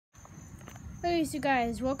Okay, so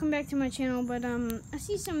guys, welcome back to my channel, but I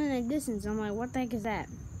see something in the distance. I'm like, what the heck is that?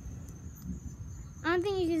 I don't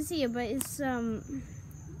think you can see it, but it's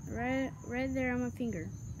right there on my finger.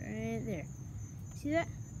 Right there. See that?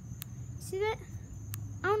 See that?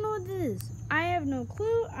 I don't know what this is. I have no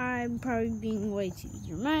clue. I'm probably being way too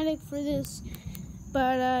dramatic for this.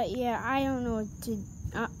 But yeah, I don't know what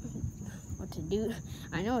to do.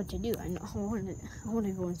 I know what to do. I want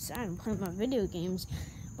to go inside and play my video games.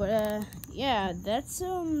 But yeah, that's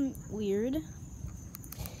weird.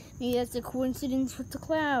 Maybe that's a coincidence with the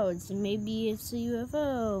clouds. Maybe it's a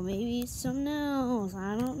UFO. Maybe it's something else.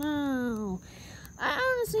 I don't know. I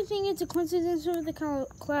honestly think it's a coincidence with the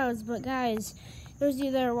clouds. But guys, those of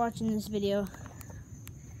you that are watching this video,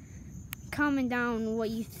 comment down what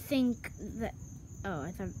you think that. Oh,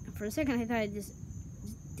 I thought for a second I thought it just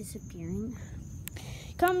disappearing.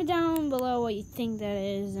 Comment down below what you think that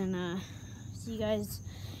is, and see you guys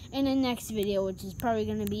in the next video, which is probably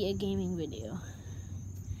going to be a gaming video.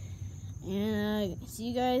 And see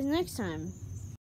you guys next time.